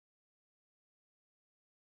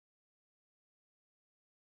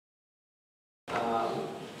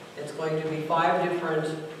going to be 5 different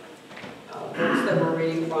books that we're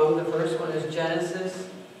reading from. The first one is Genesis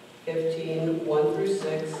 15, 1 through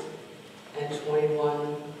 6, and 21,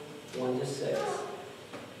 1 to 6.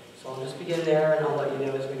 So I'll just begin there, and I'll let you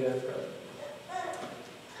know as we go through.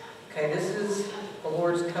 Okay, this is the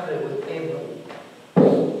Lord's covenant with Abram.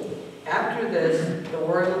 After this, the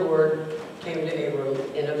word of the Lord came to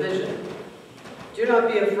Abram in a vision. Do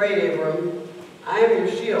not be afraid, Abram. I am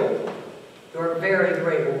your shield, your very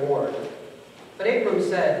great reward. But Abram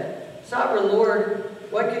said, Sovereign Lord,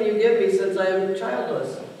 what can you give me since I am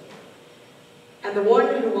childless? And the one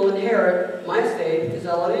who will inherit my state is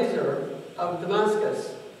Eliezer of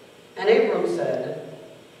Damascus. And Abram said,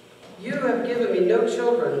 You have given me no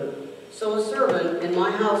children, so a servant in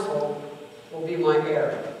my household will be my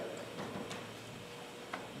heir.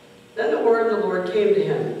 Then the word of the Lord came to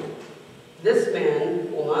him, This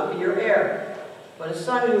man will not be your heir, but a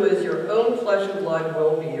son who is your own flesh and blood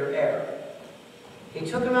will be your heir. He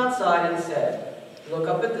took him outside and said, Look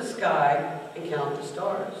up at the sky and count the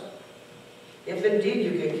stars, if indeed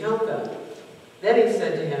you can count them. Then he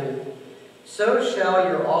said to him, So shall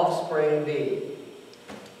your offspring be.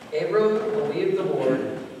 Abram believed the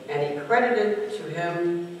Lord, and he credited it to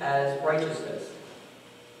him as righteousness.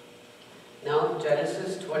 Now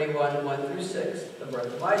Genesis 21, 1 through 6, the birth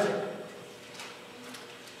of Isaac.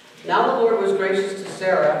 Now the Lord was gracious to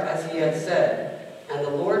Sarah as he had said, and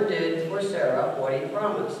the Lord did for Sarah what he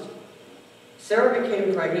promised. Sarah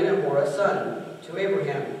became pregnant and bore a son to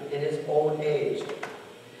Abraham in his old age.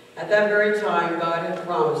 At that very time God had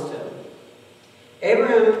promised him.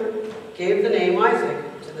 Abraham gave the name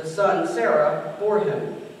Isaac to the son Sarah bore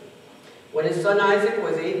him. When his son Isaac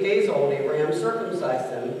was 8 days old, Abraham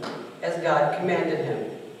circumcised him as God commanded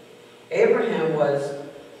him. Abraham was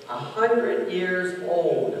 100 years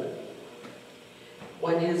old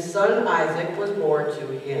when his son Isaac was born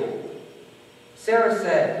to him. Sarah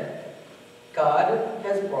said, God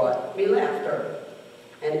has brought me laughter,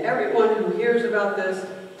 and everyone who hears about this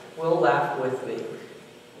will laugh with me.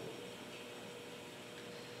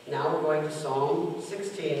 Now we're going to Psalm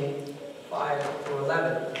 16, 5 through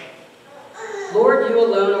 11. Lord, you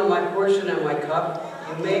alone are my portion and my cup.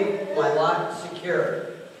 You make my lot secure.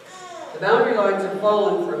 The boundary lines have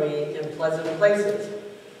fallen for me in pleasant places.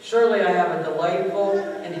 Surely I have a delightful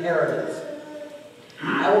inheritance.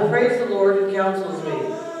 I will praise the Lord who counsels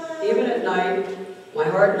me. Even at night, my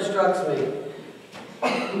heart instructs me.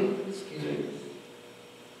 Excuse me.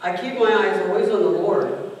 I keep my eyes always on the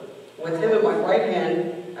Lord. With him at my right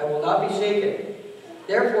hand, I will not be shaken.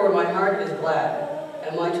 Therefore my heart is glad,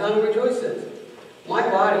 and my tongue rejoices. My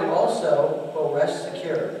body also will rest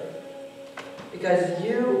secure. Because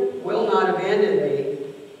you will not abandon me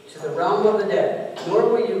to the realm of the dead, nor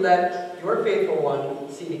will you let your faithful one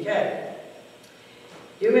see decay.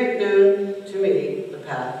 You make known to me the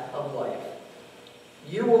path of life.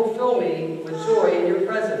 You will fill me with joy in your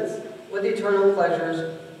presence, with eternal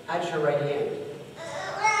pleasures at your right hand.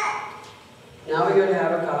 Now we go to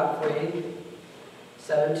Habakkuk 3,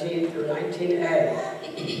 17 through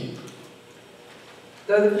 19a.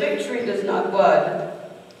 Though the fig tree does not bud,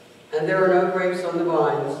 and there are no grapes on the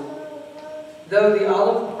vines, though the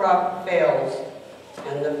olive crop fails,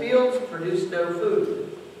 and the fields produce no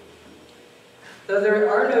food, though there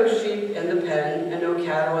are no sheep in the pen and no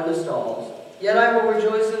cattle in the stalls, yet I will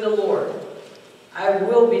rejoice in the Lord. I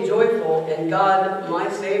will be joyful in God my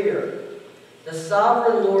Savior. The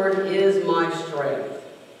sovereign Lord is my strength.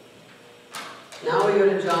 Now we go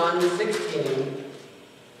to John 16,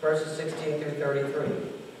 verses 16 through 33.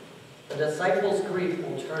 The disciples' grief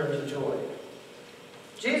will turn to joy.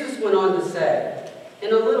 Jesus went on to say,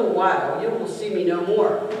 In a little while you will see me no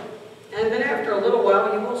more, and then after a little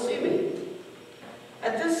while you will see me.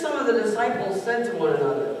 At this some of the disciples said to one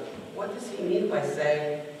another, What does he mean by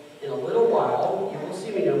saying, In a little while you will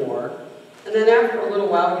see me no more, and then after a little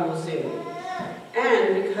while you will see me?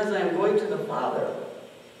 And because I am going to the Father,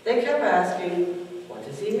 they kept asking, What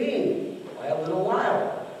does he mean by a little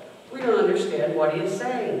while? We don't understand what he is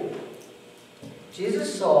saying.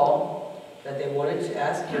 Jesus saw that they wanted to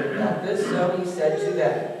ask him about this, so he said to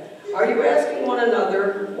them, Are you asking one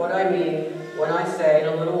another what I mean when I say, In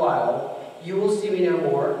a little while you will see me no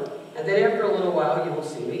more, and then after a little while you will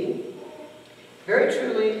see me? Very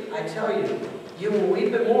truly, I tell you, you will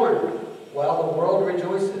weep and mourn while the world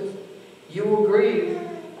rejoices. You will grieve,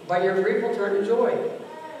 but your grief will turn to joy.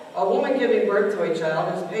 A woman giving birth to a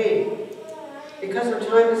child has pain, because her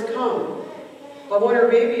time has come. But when her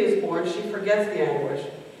baby is born, she forgets the anguish,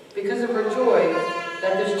 because of her joy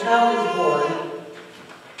that this child is born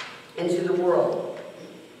into the world.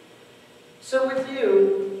 So with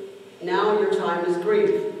you, now your time is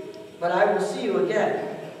grief. but I will see you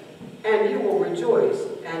again, and you will rejoice,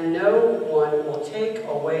 and no one will take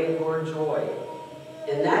away your joy.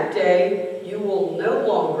 In that day you will no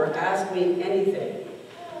longer ask me anything.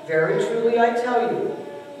 Very truly I tell you,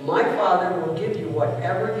 my Father will give you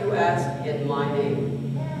whatever you ask in my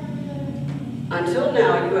name. Until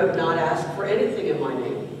now you have not asked for anything in my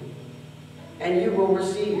name, and you will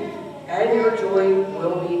receive, and your joy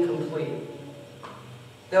will be complete.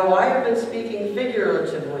 Though I have been speaking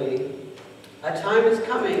figuratively, a time is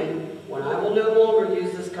coming when I will no longer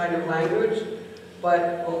use this kind of language,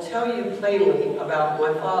 but will tell you plainly about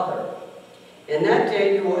my Father. In that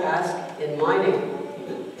day you will ask in my name.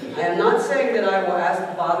 I am not saying that I will ask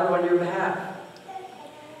the Father on your behalf.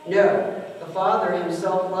 No, the Father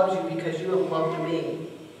himself loves you because you have loved me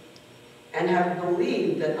and have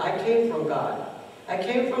believed that I came from God. I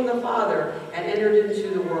came from the Father and entered into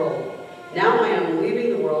the world. Now I am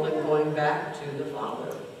leaving the world and going back to the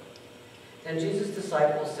Father. Then Jesus'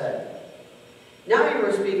 disciples said, now you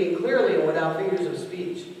are speaking clearly and without figures of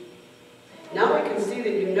speech. Now we can see that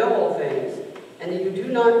you know all things, and that you do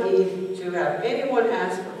not need to have anyone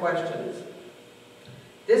ask for questions.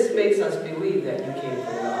 This makes us believe that you came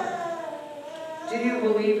from God. Do you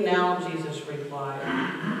believe now? Jesus replied.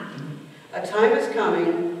 A time is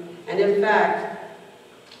coming, and in fact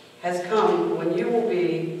has come, when you will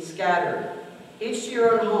be scattered, each to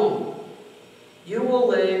your own home. You will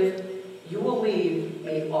leave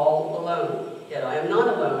me all alone. Yet I am not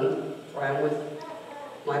alone, for I am with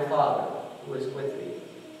my Father, who is with me.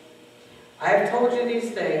 I have told you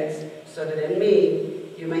these things so that in me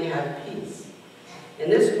you may have peace. In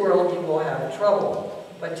this world you will have trouble,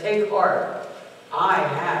 but take heart. I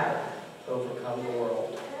have overcome the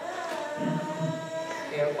world.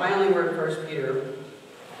 Okay, finally we're in 1 Peter,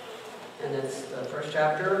 and it's the first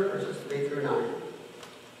chapter, verses 3 through 9.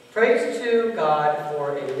 Praise to God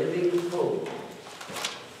for a living hope.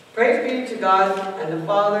 Praise be to God and the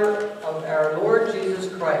Father of our Lord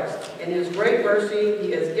Jesus Christ. In his great mercy,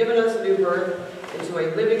 he has given us a new birth into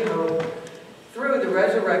a living hope through the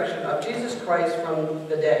resurrection of Jesus Christ from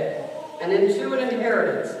the dead, and into an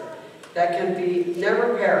inheritance that can be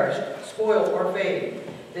never perished, spoiled, or fade.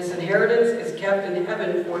 This inheritance is kept in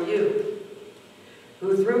heaven for you,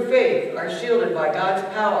 who through faith are shielded by God's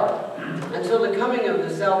power until the coming of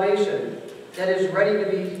the salvation that is ready to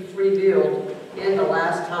be revealed in the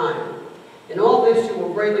last time. In all this you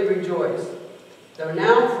will greatly rejoice, though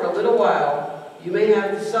now for a little while you may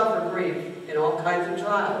have to suffer grief in all kinds of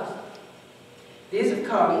trials. These have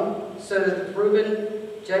come so that the proven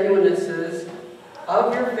genuinenesses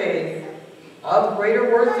of your faith, of greater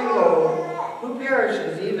worth than gold, who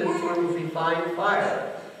perishes even through refined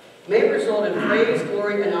fire, may result in praise,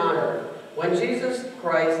 glory, and honor when Jesus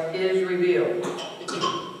Christ is revealed.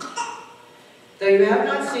 Though you have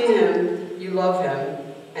not seen him, you love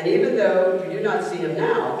him, and even though you do not see him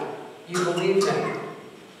now, you believe him,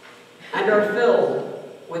 and are filled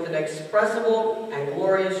with an inexpressible and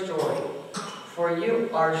glorious joy, for you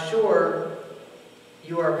are sure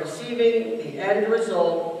you are receiving the end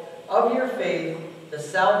result of your faith, the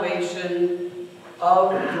salvation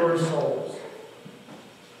of your souls.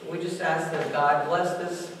 We just ask that God bless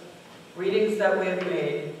this readings that we have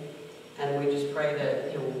made, and we just pray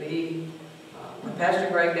that it will be with Pastor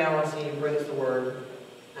Greg now as he brings the word,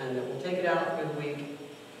 and that we'll take it out through the week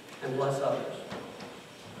and bless others.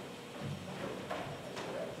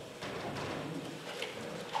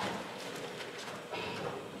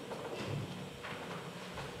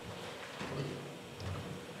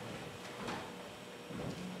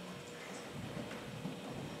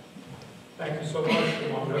 Thank you so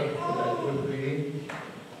much, Wanda, for that good reading.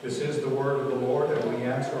 This is the word of the Lord, and we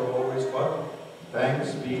answer always what?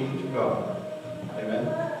 Thanks be to God. Amen.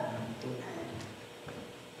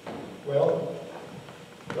 Well,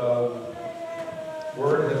 the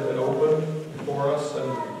word has been opened before us,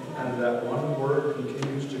 and that one word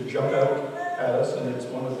continues to jump out at us, and it's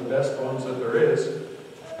one of the best ones that there is.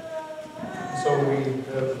 So we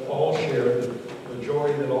have all shared the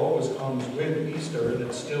joy that always comes with Easter, and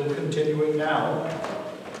it's still continuing now,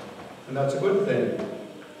 and that's a good thing.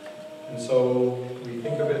 And so we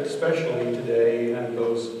think of it especially today, and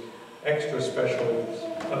those extra special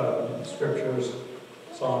scriptures,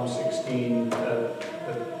 Psalm 16,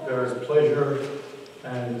 that there is pleasure,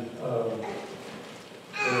 and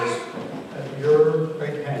there's, at your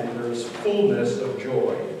right hand there is fullness of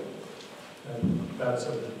joy. And that's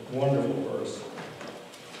a wonderful verse.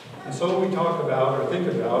 And so we talk about, or think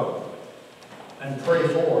about, and pray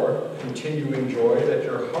for continuing joy, that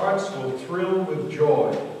your hearts will thrill with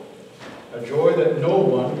joy, a joy that no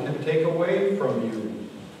one can take away from you.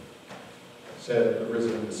 said the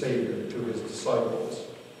risen Savior to his disciples.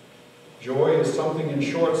 Joy is something in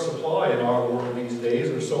short supply in our world these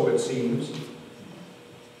days, or so it seems.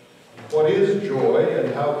 What is joy,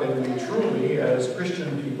 and how can we truly, as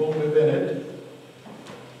Christian people, live in it?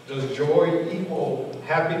 Does joy equal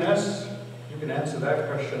happiness? You can answer that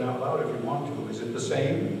question out loud if you want to. Is it the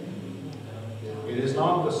same? It is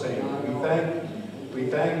not the same. We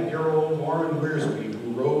thank dear old Warren Wiersbe,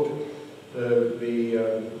 who wrote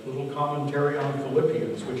the little commentary on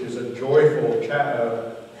Philippians, which is a joyful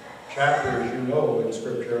chapter, as you know, in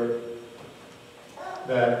Scripture,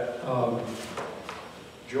 that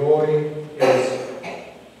joy is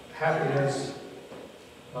happiness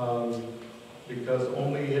because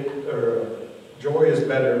joy is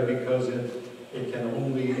better because it can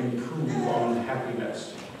only improve on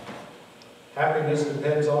happiness. Happiness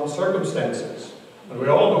depends on circumstances. And we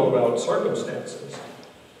all know about circumstances,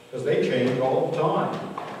 because they change all the time.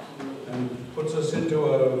 And puts us into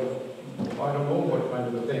I don't know what kind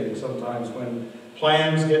of a thing. Sometimes when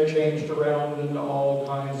plans get changed around and all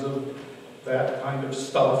kinds of that kind of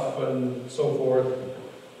stuff and so forth.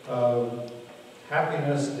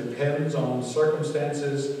 Happiness depends on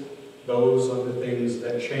circumstances. Those are the things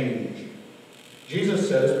that change. Jesus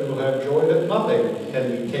says we will have joy that nothing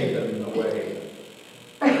can be taken away.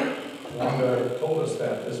 Wanda told us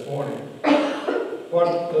that this morning.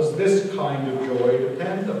 What does this kind of joy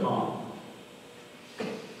depend upon?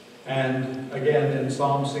 And again in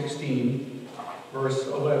Psalm 16, verse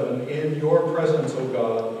 11, in your presence, O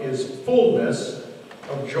God, is fullness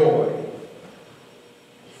of joy.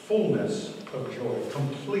 Fullness of joy.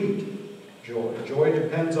 Complete joy. Joy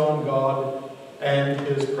depends on God and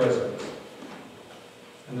His presence.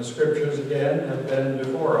 And the Scriptures again have been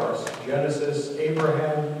before us. Genesis,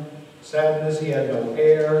 Abraham, sadness, he had no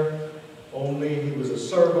heir. Only he was a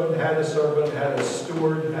servant, had a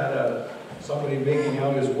steward, had somebody making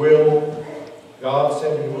out his will. God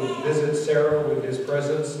said he would visit Sarah with his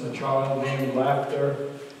presence and a child named Laughter.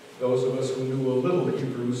 Those of us who knew a little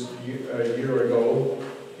Hebrews a year ago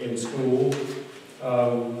in school,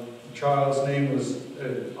 the child's name was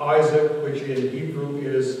Isaac, which in Hebrew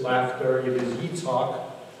is laughter. It is Yitzhak,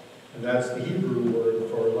 and that's the Hebrew word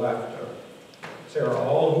for laughter. Sarah,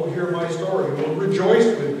 all who hear my story will rejoice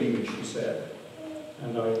with me, she said.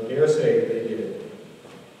 And I dare say they did.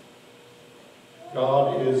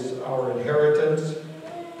 God is our inheritance.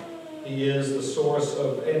 He is the source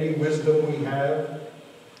of any wisdom we have.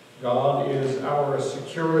 God is our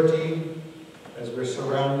security as we're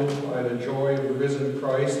surrounded by the joy of the risen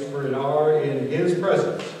Christ. For in His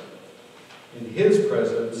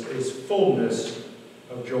presence is fullness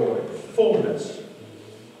of joy. Fullness.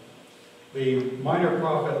 The minor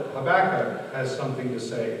prophet Habakkuk has something to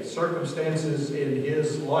say. Circumstances in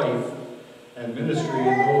his life and ministry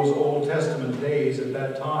in those Old Testament days at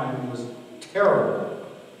that time was terrible.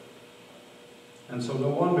 And so no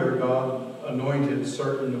wonder God anointed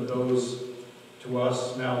certain of those to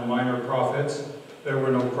us now minor prophets. There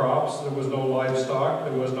were no crops, there was no livestock,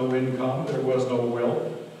 there was no income, there was no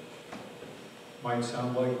wealth. Might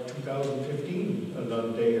sound like 2015, a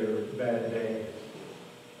done day or a bad day.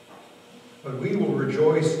 But we will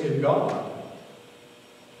rejoice in God.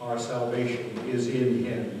 Our salvation is in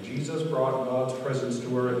Him. Jesus brought God's presence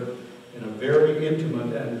to earth in a very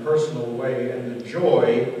intimate and personal way, and the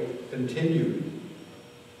joy continued.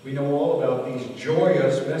 We know all about these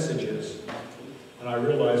joyous messages. And I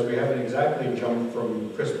realize we haven't exactly jumped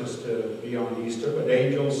from Christmas to beyond Easter, but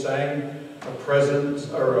angels sang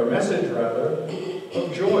a message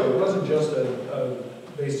of joy. It wasn't just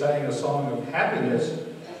they sang a song of happiness.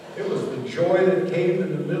 It was the joy that came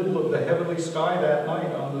in the middle of the heavenly sky that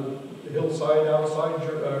night on the hillside outside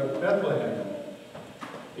Bethlehem.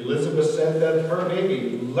 Elizabeth said that her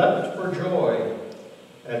baby leapt for joy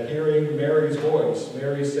at hearing Mary's voice.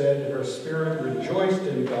 Mary said her spirit rejoiced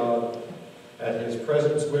in God at His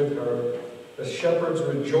presence with her. The shepherds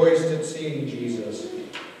rejoiced at seeing Jesus.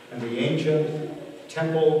 And the ancient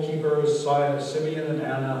temple keepers, Simeon and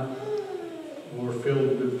Anna, were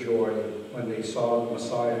filled with joy when they saw the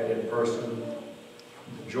Messiah in person.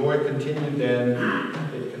 The joy continued then.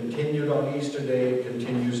 It continued on Easter Day. It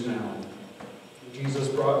continues now. Jesus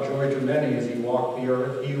brought joy to many as He walked the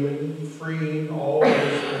earth, healing, freeing all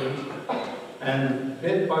those things. And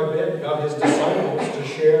bit by bit got His disciples to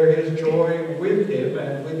share His joy with Him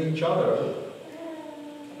and with each other.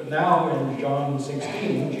 But now in John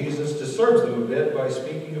 16, Jesus disturbs them a bit by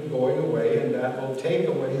speaking of going away, and that will take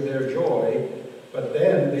away their joy. But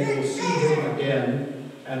then they will see Him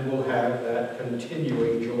again and will have that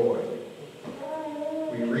continuing joy.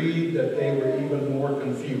 We read that they were even more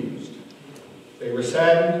confused. They were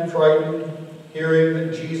saddened and frightened, hearing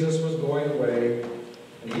that Jesus was going away.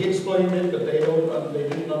 And he explained it, but they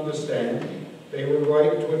didn't understand. They were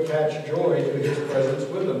right to attach joy to his presence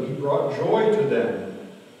with them. He brought joy to them.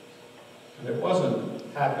 And it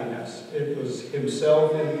wasn't happiness. It was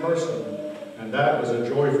himself in person. And that was a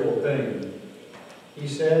joyful thing. He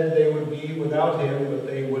said they would be without him, but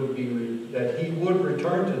that he would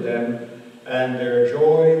return to them, and their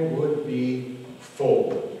joy would be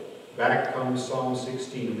full. Back comes Psalm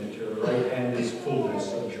 16, at your right hand is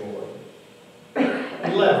fullness of joy.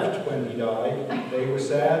 He left when he died. They were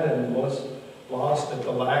sad and was lost at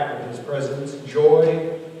the lack of his presence.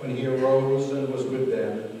 Joy when he arose and was with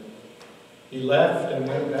them. He left and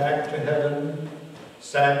went back to heaven.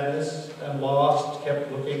 Sadness and lost,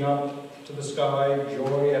 kept looking up to the sky.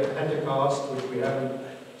 Joy at Pentecost, which we haven't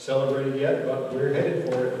celebrated yet, but we're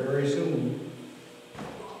headed for it very soon.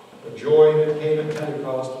 The joy that came at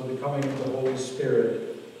Pentecost with the coming of the Holy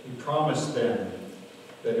Spirit. He promised them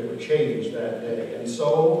that it would change that day. And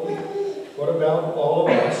so, what about all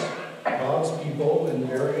of us, God's people in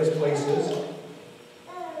various places?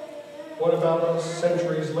 What about us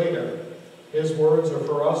centuries later? His words are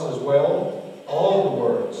for us as well. All the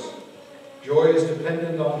words. Joy is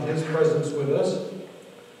dependent on his presence with us.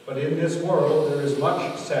 But in this world there is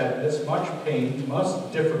much sadness, much pain,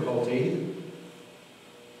 much difficulty.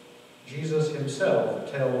 Jesus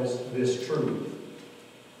himself tells this truth,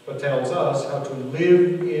 but tells us how to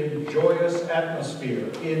live in joyous atmosphere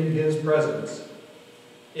in his presence,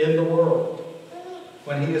 in the world.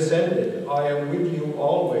 When he ascended, I am with you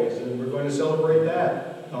always, and we're going to celebrate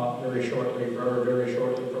that not very shortly, very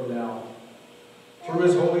shortly from now. Through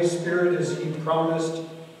his Holy Spirit, as he promised,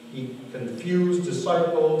 he confused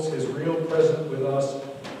disciples. His real presence with us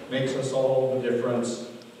makes us all the difference.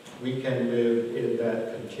 We can live in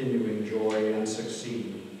that continuing joy and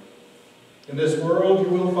succeed. In this world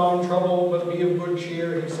you will find trouble, but be of good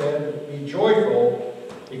cheer, he said. Be joyful,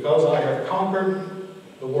 because I have conquered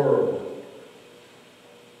the world.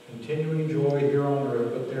 Continuing joy here on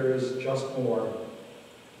earth, but there is just more.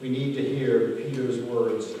 We need to hear Peter's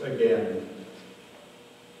words again.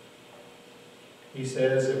 He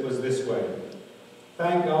says it was this way.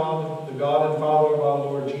 Thank God, the God and Father of our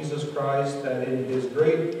Lord Jesus Christ, that in his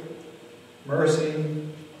great mercy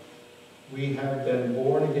we have been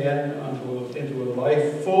born again into a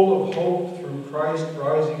life full of hope through Christ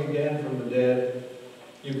rising again from the dead.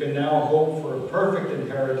 You can now hope for a perfect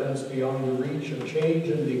inheritance beyond the reach of change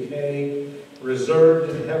and decay, reserved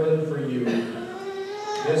in heaven for you.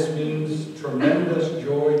 This means tremendous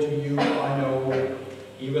joy to you, I know,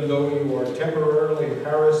 even though you are temporarily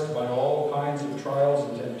harassed by all kinds of trials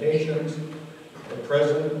and temptations. At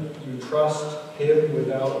present, you trust him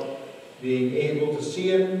without being able to see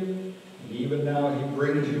him. And even now, he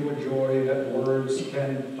brings you a joy that words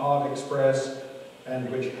cannot express, and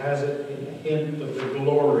which has it in a hint of the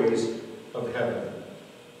glories of heaven.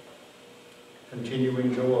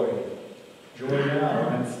 Continuing joy. Joy now,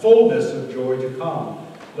 and fullness of joy to come.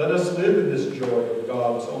 Let us live in this joy of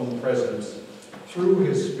God's own presence, through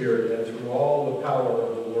his Spirit and through all the power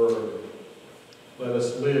of the Word. Let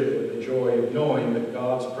us live with the joy of knowing that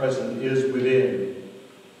God's presence is within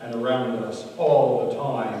and around us all the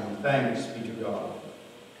time. Thanks be to God.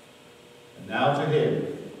 And now to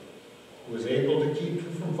him who is able to keep you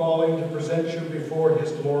from falling, to present you before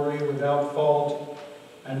his glory without fault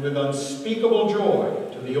and with unspeakable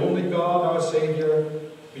joy. To the only God, our Savior,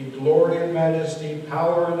 be glory and majesty,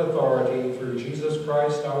 power and authority through Jesus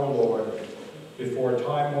Christ our Lord, before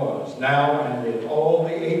time was, now and in all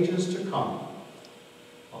the ages to come.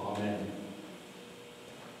 Amen.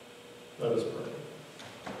 Let us pray.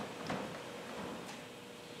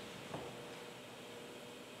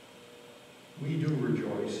 We do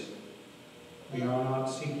rejoice. We are not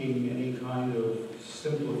seeking any kind of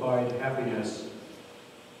simplified happiness.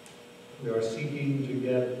 We are seeking to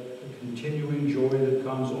get the continuing joy that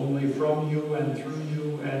comes only from you and through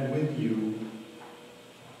you and with you.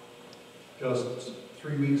 Just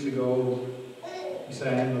 3 weeks ago, we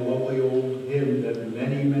sang the lovely old hymn that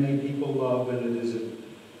many, many people love, and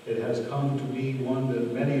it has come to be one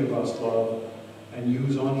that many of us love and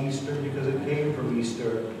use on Easter because it came from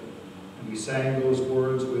Easter. And we sang those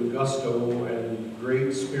words with gusto and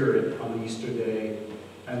great spirit on Easter Day.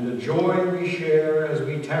 And the joy we share as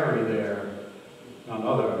we tarry there, none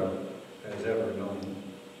other has ever known.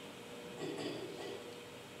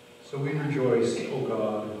 So we rejoice, O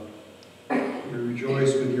God. We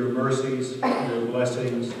rejoice with your mercies, your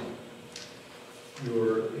blessings,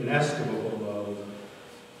 your inestimable love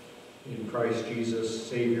in Christ Jesus,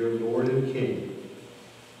 Savior, Lord, and King,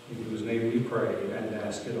 in whose name we pray and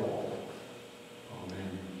ask it all.